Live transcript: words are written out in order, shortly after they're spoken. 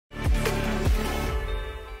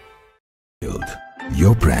Build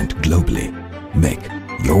your brand globally. Make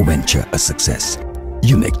your venture a success.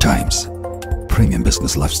 Unique Times, Premium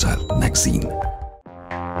Business Lifestyle Magazine.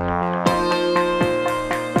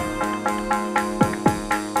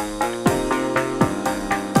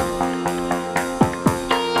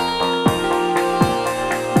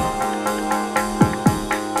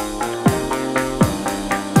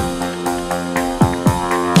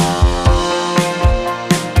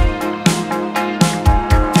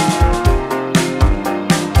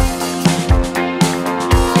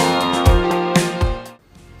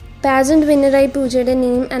 Pageant winner Pooja's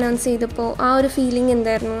name announced our feeling in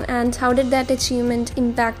there, and how did that achievement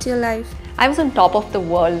impact your life? I was on top of the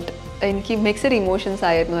world. എനിക്ക് mixed emotions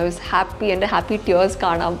ആയിരുന്നു. I was happy, എൻ്റെ happy tears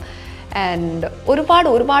കാണാം. And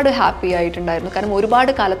ഒരുപാട് happy ആയിട്ടുണ്ടായിരുന്നു. കാരണം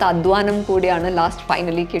ഒരുപാട് കാലത്ത് അധ്വാനം കൂടിയാണ് ലാസ്റ്റ്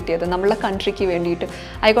ഫൈനലി കിട്ടിയത് നമ്മളെ കൺട്രിക്ക് വേണ്ടിയിട്ട്.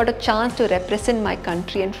 I got A chance to represent my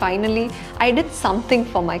country and finally I did something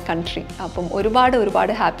for my country. അപ്പം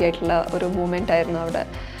ഒരുപാട് ഹാപ്പി ആയിട്ടുള്ള ഒരു മൂമെൻ്റ് ആയിരുന്നു അവിടെ.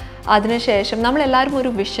 അതിനുശേഷം നമ്മളെല്ലാവരും ഒരു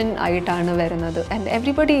വിഷൻ ആയിട്ടാണ് വരുന്നത്. And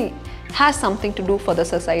everybody has something to do for the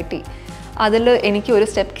society. അതിൽ എനിക്ക് ഒരു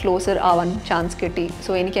സ്റ്റെപ്പ് ക്ലോസർ ആവാൻ ചാൻസ് കിട്ടി.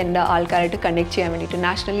 സോ എനിക്ക് എൻ്റെ ആൾക്കാരായിട്ട് കണക്ട് ചെയ്യാൻ വേണ്ടിയിട്ട്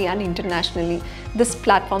nationally and internationally this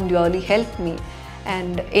platform really help me.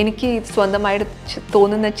 And എനിക്ക് സ്വന്തമായിട്ട്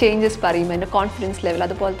തോന്നുന്ന ചേഞ്ചസ് പറയും, എൻ്റെ കോൺഫിഡൻസ് ലെവൽ,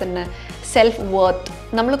 അതുപോലെ തന്നെ സെൽഫ് വർത്ത്,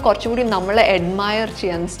 നമ്മൾ കുറച്ചുകൂടി നമ്മളെ അഡ്മയർ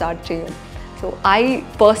ചെയ്യാൻ സ്റ്റാർട്ട് ചെയ്യും. So I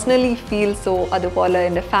personally feel so. അതുപോലെ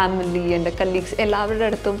എൻ്റെ ഫാമിലി, എൻ്റെ കലീഗ്സ് എല്ലാവരുടെ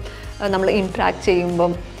അടുത്തും നമ്മൾ ഇൻട്രാക്ട്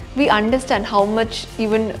ചെയ്യുമ്പം we understand how much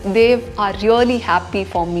even they are really happy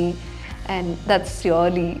for me. And that's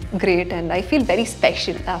really great and I feel very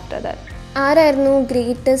special after that. ആരായിരുന്നു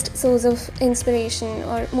greatest source of inspiration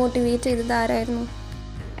or motivate ചെയ്തത് ആരായിരുന്നു?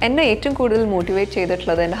 എന്നെ ഏറ്റവും കൂടുതൽ മോട്ടിവേറ്റ്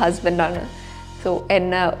ചെയ്തിട്ടുള്ളത് എൻ്റെ ഹസ്ബൻഡാണ്. സോ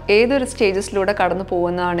എന്നെ ഏതൊരു സ്റ്റേജസിലൂടെ കടന്നു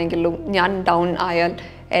പോകുന്നതാണെങ്കിലും ഞാൻ ഡൗൺ ആയാൽ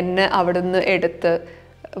എന്നെ അവിടെ നിന്ന് എടുത്ത്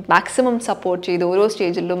മാക്സിമം സപ്പോർട്ട് ചെയ്ത് ഓരോ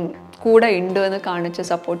സ്റ്റേജിലും കൂടെ ഉണ്ട് എന്ന് കാണിച്ച്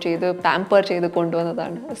സപ്പോർട്ട് ചെയ്ത് പാമ്പർ ചെയ്ത്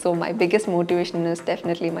കൊണ്ടുവന്നതാണ്. So my biggest motivation is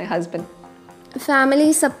definitely my husband. Family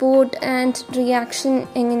support and reaction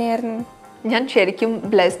എങ്ങനെയായിരുന്നു? ഞാൻ ശരിക്കും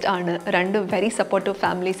ബ്ലെസ്ഡ് ആണ്. രണ്ട് വെരി സപ്പോർട്ടീവ്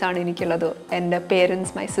ഫാമിലീസാണ് എനിക്കുള്ളത്. എൻ്റെ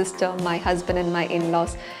parents, my sister, my husband and my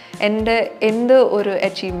in-laws. എൻ്റെ എന്ത് ഒരു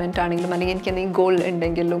അച്ചീവ്മെൻ്റ് ആണെങ്കിലും അല്ലെങ്കിൽ എനിക്ക് എന്തെങ്കിലും ഗോൾ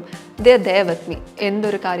ഉണ്ടെങ്കിലും ദേ വിത്ത് മീ.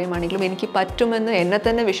 എന്തൊരു കാര്യമാണെങ്കിലും എനിക്ക് പറ്റുമെന്ന് എന്നെ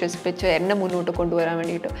തന്നെ വിശ്വസിപ്പിച്ച് എന്നെ മുന്നോട്ട് കൊണ്ടുവരാൻ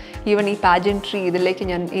വേണ്ടിയിട്ട്. ഈവൻ ഈ പാജൻട്രി ഇതിലേക്ക്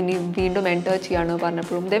ഞാൻ ഇനി വീണ്ടും എൻ്റർ ചെയ്യാമെന്ന്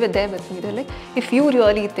പറഞ്ഞപ്പോഴും ദേ വിത്ത് മീ. ഇതല്ലേ ഇഫ് യു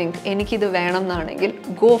റിയലി തിങ്ക് എനിക്കിത് വേണം എന്നാണെങ്കിൽ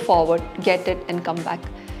go forward, get it and come back.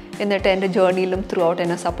 എന്നിട്ട് എൻ്റെ ജേർണിയിലും ത്രൂ ഔട്ട്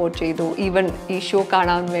എന്നെ സപ്പോർട്ട് ചെയ്തു. ഈവൻ ഈ ഷോ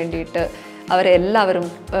കാണാൻ വേണ്ടിയിട്ട് അവരെല്ലാവരും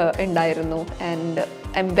ഉണ്ടായിരുന്നു. And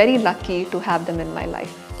I am very lucky to have them in my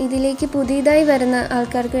life. ഇതിലേക്ക് പുതിയതായി വരുന്ന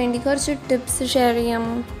ആൾക്കാർക്ക് വേണ്ടി കുറച്ച് ടിപ്സ് ഷെയർ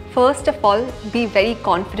ചെയ്യാമോ? First of all, be very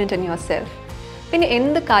confident in your self. പിന്നെ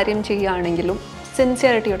എന്ത് കാര്യം ചെയ്യുകയാണെങ്കിലും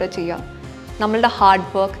സിൻസിയറിറ്റിയോടെ ചെയ്യാം. നമ്മളുടെ ഹാർഡ്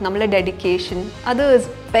വർക്ക്, നമ്മളുടെ ഡെഡിക്കേഷൻ, അത്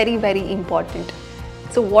is very important.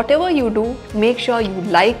 So what ever you do, make sure you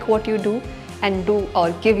like what you do and do or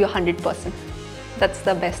give your 100%. That's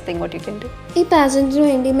the best thing what you can do. ഈ പാജന്റിന്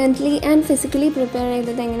വേണ്ടി mentally and physically prepare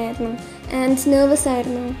ചെയ്തത് എങ്ങനെയായിരുന്നു? And nervous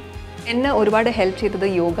ആയിരുന്നു? എന്നെ ഒരുപാട് help ചെയ്തത്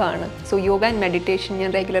യോഗ ആണ്. So yoga and meditation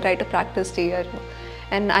ഞാൻ റെഗുലറായിട്ട് പ്രാക്ടീസ് ചെയ്യുമായിരുന്നു.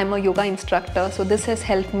 And I M A yoga instructor. So this has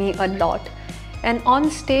help me a lot. And on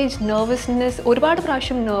stage nervousness ഒരുപാട്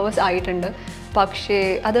പ്രാവശ്യം നെർവസ് ആയിട്ടുണ്ട്. പക്ഷേ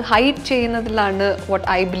അത് hide ചെയ്യുന്നതിലാണ് what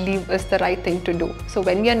I believe is the right thing to do. So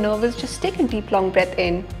when you are nervous, just take a deep long breath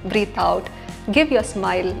in, breathe out, give your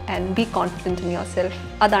smile and be confident in yourself.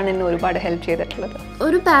 അതാണ് എന്നെ ഒരുപാട് help ചെയ്തിട്ടുള്ളത്.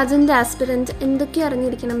 ഒരു pageant aspirant എന്തൊക്കെ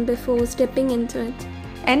അറിഞ്ഞിരിക്കണം before stepping into it?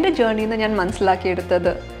 എൻ്റെ ജേർണിയിൽ നിന്ന് ഞാൻ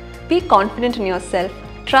മനസ്സിലാക്കിയെടുത്തത് be confident in your self,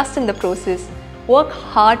 trust in the process, work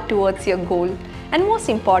hard towards your goal and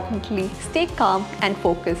most importantly stay calm and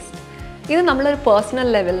focused. ഇത് നമ്മളൊരു പേഴ്സണൽ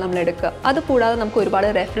ലെവൽ നമ്മൾ എടുക്കുക. അതുകൂടാതെ നമുക്ക് ഒരുപാട്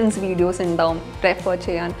റെഫറൻസ് വീഡിയോസ് ഉണ്ടാവും റെഫർ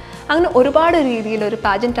ചെയ്യാൻ. അങ്ങനെ ഒരുപാട് രീതിയിൽ ഒരു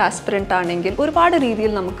പാജൻറ്റ് ആസ്പിറൻ്റ് ആണെങ്കിൽ ഒരുപാട്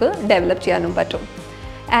രീതിയിൽ നമുക്ക് ഡെവലപ്പ് ചെയ്യാനും പറ്റും.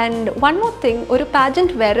 ആൻഡ് വൺ മോർ തിങ്, ഒരു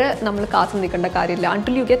പാജൻറ്റ് വരെ നമ്മൾ കാത്തു നിൽക്കേണ്ട കാര്യമില്ല.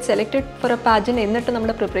 Until you get selected four A pageant എന്നിട്ട്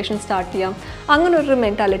നമ്മുടെ പ്രിപ്പറേഷൻ സ്റ്റാർട്ട് ചെയ്യാം. അങ്ങനെ ഒരു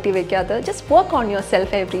മെൻറ്റാലിറ്റി വെക്കാതെ just work on your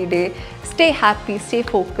self every day, stay happy, stay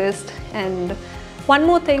focused. And one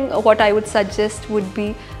more thing what I would suggest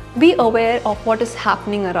would be aware of what is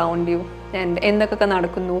happening around you and എന്തൊക്കെ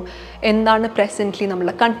നടക്കുന്നു, എന്താണ് presently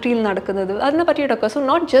നമ്മളെ കൺട്രിയിൽ നടക്കുന്നത്, അതിനെ പറ്റിയിട്ടൊക്കെ. So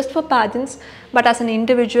not just for pageants but as an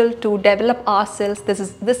individual to develop our selves.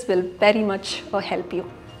 This will very much help you.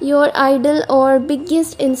 Your Idol or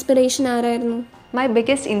biggest inspiration ആരായിരുന്നു? My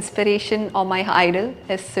biggest inspiration or my idol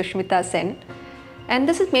is Sushmita Sen. And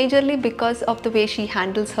this is majorly because of the way she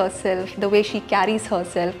handles herself, the way she carries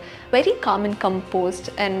herself, very calm and composed.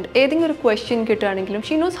 And anything or question kittanengilum,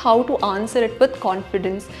 she knows how to answer it with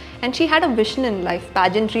confidence. And she had a vision in life,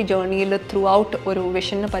 pageantry journey throughout oru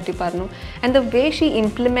vision patti parnu. And the way she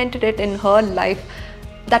implemented it in her life,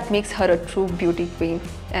 that makes her a true beauty queen.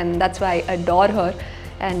 And that's why I adore her.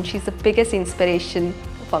 And she's the biggest inspiration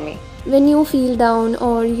for me. When you feel down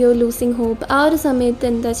or you're losing hope, ആ ഒരു സമയത്ത്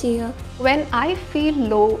എന്താ ചെയ്യുക? When I feel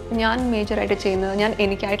low, ഞാൻ മേജറായിട്ട് ചെയ്യുന്നത് ഞാൻ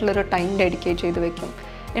എനിക്കായിട്ടുള്ളൊരു time dedicate ചെയ്ത് വെക്കും.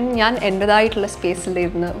 ഞാൻ എൻ്റെതായിട്ടുള്ള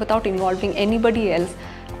സ്പേസിലിരുന്ന് വിത്തൗട്ട് ഇൻവോൾവിങ് എനിബഡി എൽസ്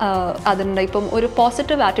അതുണ്ട്. ഇപ്പം ഒരു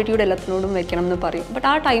പോസിറ്റീവ് ആറ്റിറ്റ്യൂഡ് എല്ലാത്തിനോടും വെക്കണം എന്ന് പറയും. ബട്ട്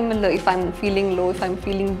ആ ടൈമിൽ if I M feeling law, if I M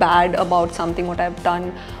feeling bad about something what I have done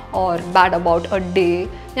or bad about A day,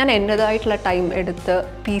 ഞാൻ എൻ്റെതായിട്ടുള്ള ടൈം എടുത്ത്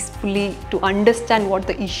peacefully to understand what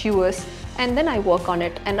the issue is and then I work on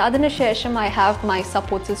it. And adinu shesham I have my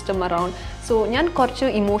support system around. So njan korchu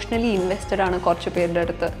emotionally invested aanu korchu peride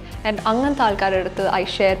eduthu, and angantha aalkare eduthu I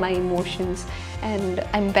share my emotions, and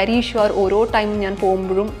I'm very sure oro time njan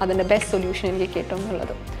pogumbozhum adinte best solution enike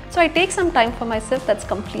kettonullathu. So I take some time for myself, that's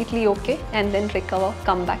completely okay, and then recover,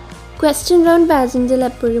 come back. Question round pageantil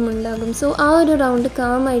eppozhum undagum. So aa oru round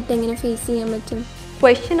calm aayittu engane face cheyan pattum?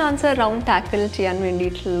 Question answer round tackle ചെയ്യാൻ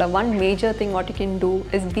വേണ്ടിയിട്ടുള്ള one major thing what you can do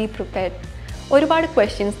is be prepared. ഒരുപാട്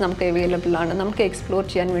questions നമുക്ക് available ആണ്, നമുക്ക് explore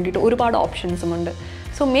ചെയ്യാൻ വേണ്ടിയിട്ട് ഒരുപാട് ഓപ്ഷൻസും ഉണ്ട്.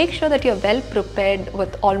 So make sure that you're well prepared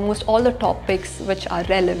with almost all the topics which are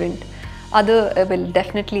relevant. അത് will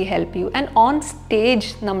definitely help you. And on stage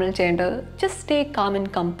നമ്മൾ ചെയ്യേണ്ടത് just stay calm and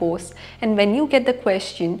composed. And when you get the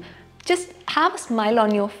question, just have a smile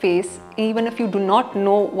on your face even if you do not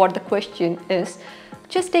know what the question is.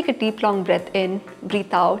 Just take a deep long breath in,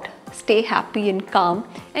 breathe out, stay happy and calm,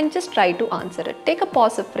 and just try to answer it. Take a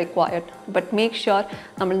pause if required, but make sure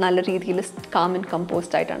നമ്മൾ നല്ല രീതിയിൽ calm and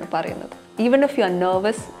composed ആയിട്ടാണ് പറയുന്നത്. Even if you are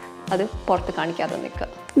nervous, അത് പുറത്ത് കാണിക്കാതെ നിൽക്കുക.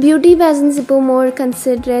 Beauty pageants ഇപ്പോൾ മോർ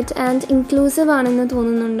കൺസിഡറേറ്റ് ആൻഡ് ഇൻക്ലൂസീവ് ആണെന്ന്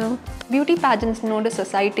തോന്നുന്നുണ്ടോ? ബ്യൂട്ടി പാജൻസിനോട്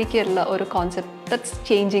സൊസൈറ്റിക്ക് ഉള്ള ഒരു കോൺസെപ്റ്റ് ദാറ്റ്സ്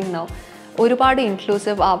ചേഞ്ചിങ് നൗ. ഒരുപാട്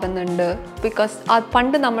ഇൻക്ലൂസീവ് ആവുന്നുണ്ട്. ബിക്കോസ്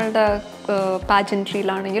പണ്ട് നമ്മളുടെ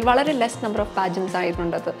പാജൻട്രിയിലാണെങ്കിൽ വളരെ ലെസ് നമ്പർ ഓഫ് പാജൻസ്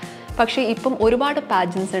ആയിരുന്നുണ്ടത്. പക്ഷേ ഇപ്പം ഒരുപാട്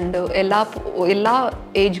പാജൻസ് ഉണ്ട്. എല്ലാ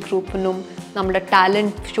ഏജ് ഗ്രൂപ്പിനും നമ്മുടെ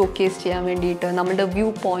ടാലൻറ്റ് ഷോക്കേസ് ചെയ്യാൻ വേണ്ടിയിട്ട്, നമ്മുടെ വ്യൂ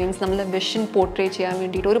പോയിൻറ്റ്സ്, നമ്മുടെ വിഷൻ പോർട്രേ ചെയ്യാൻ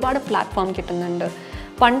വേണ്ടിയിട്ട് ഒരുപാട് പ്ലാറ്റ്ഫോം കിട്ടുന്നുണ്ട്.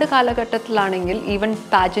 പണ്ട് കാലഘട്ടത്തിലാണെങ്കിൽ ഈവൻ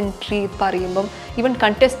പാജൻട്രി പറയുമ്പം ഈവൻ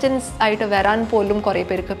കണ്ടസ്റ്റൻസ് ആയിട്ട് വരാൻ പോലും കുറേ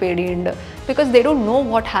പേർക്ക് പേടിയുണ്ട്. Because they don't know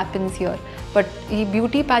what happens here. But ഈ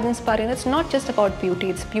ബ്യൂട്ടി പാജൻസ് പറയുന്നത് it's not just about beauty,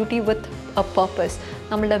 it's beauty with a purpose.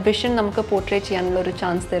 നമ്മളുടെ വിഷൻ നമുക്ക് പോർട്രേ ചെയ്യാനുള്ളൊരു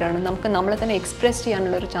ചാൻസ് തരാണ്, നമുക്ക് നമ്മളെ തന്നെ എക്സ്പ്രസ്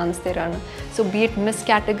ചെയ്യാനുള്ളൊരു ചാൻസ് തരാണ്. So B it miss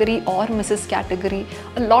category or Mrs category,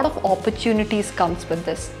 a lot of opportunities comes with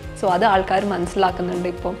this. So അത് ആൾക്കാർ മനസ്സിലാക്കുന്നുണ്ട്.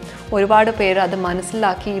 ഇപ്പം ഒരുപാട് പേര് അത്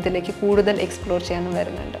മനസ്സിലാക്കി ഇതിലേക്ക് കൂടുതൽ എക്സ്പ്ലോർ ചെയ്യാനും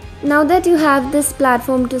വരുന്നുണ്ട്. Now that you have this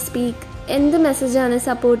platform to speak, എന്ത് മെസ്സേജാണ്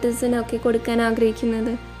സപ്പോർട്ടേഴ്സിനൊക്കെ കൊടുക്കാൻ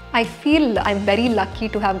ആഗ്രഹിക്കുന്നത്? I feel I'm very lucky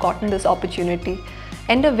to have gotten this opportunity.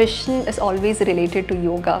 എൻ്റെ vision is always related to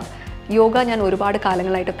yoga. Yoga ഞാൻ ഒരുപാട്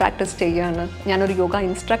കാലങ്ങളായിട്ട് പ്രാക്ടീസ് ചെയ്യുകയാണ്. ഞാനൊരു yoga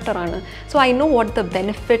ഇൻസ്ട്രക്ടറാണ്. So I know what the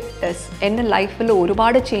benefit is. എൻ്റെ ലൈഫിൽ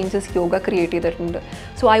ഒരുപാട് ചേഞ്ചസ് യോഗ ക്രിയേറ്റ് ചെയ്തിട്ടുണ്ട്.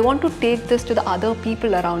 So I want to take this to the other people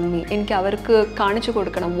around me. എനിക്ക് അവർക്ക് കാണിച്ചു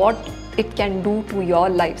കൊടുക്കണം what it can do to your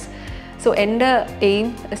lives. So എൻ്റെ aim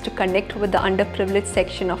is to connect with the underprivileged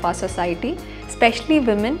section of our society, especially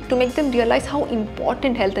women, to make them realize how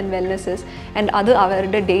important health and wellness is, and അത്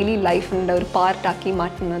അവരുടെ daily ലൈഫിൻ്റെ ഒരു പാർട്ടാക്കി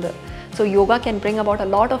മാറ്റുന്നത്. So yoga can bring about a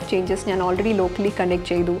lot of changes. ഞാൻ already locally connect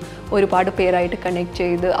ചെയ്തു, ഒരുപാട് പേരായിട്ട് connect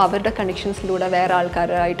ചെയ്ത്, അവരുടെ കണക്ഷൻസിലൂടെ വേറെ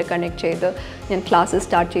ആൾക്കാരായിട്ട് കണക്ട് ചെയ്ത് ഞാൻ ക്ലാസ്സസ്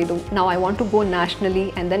സ്റ്റാർട്ട് ചെയ്തു. Now I want to go nationally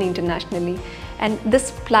and then internationally, and this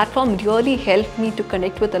platform really helped me to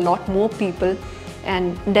connect with a lot more people. And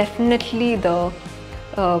definitely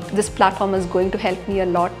this platform is going to help me a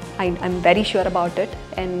lot. I'm very sure about it,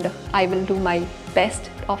 and I will do my best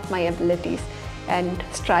of my abilities and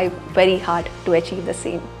strive very hard to achieve the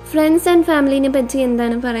same. Friends and family ne പറ്റി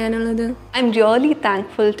എന്താണ് പറയാനുള്ളത്? I'm really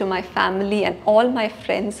thankful to my family and all my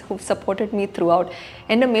friends who've supported me throughout.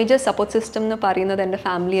 എൻ്റെ major support system എന്ന് പറയുന്നത് എൻ്റെ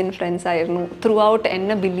family and friends ആയിരുന്നു. Through out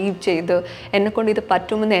എന്നെ believe ചെയ്ത്, എന്നെക്കൊണ്ട് ഇത്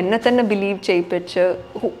പറ്റുമെന്ന് എന്നെ തന്നെ ബിലീവ് ചെയ്യിപ്പിച്ച്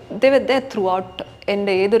ത്രൂ ഔട്ട്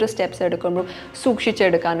എൻ്റെ ഏതൊരു സ്റ്റെപ്സ് എടുക്കുമ്പോഴും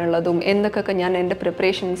സൂക്ഷിച്ചെടുക്കാനുള്ളതും എന്തൊക്കെ ഞാൻ എൻ്റെ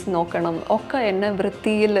പ്രിപ്പറേഷൻസ് നോക്കണം ഒക്കെ എന്നെ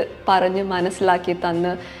വൃത്തിയിൽ പറഞ്ഞ് മനസ്സിലാക്കി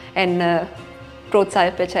തന്ന് എന്നെ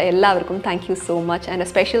പ്രോത്സാഹിപ്പിച്ച എല്ലാവർക്കും thank you so much. And A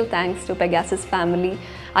special thanks to Pegasus family,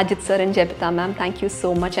 Ajit sir and Jepita ma'am, thank you so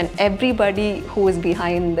much, and everybody who is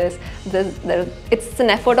behind this. It's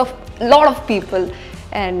an effort of a lot of people,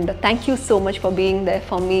 and thank you so much for being there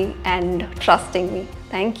for me and trusting me.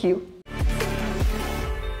 Thank you.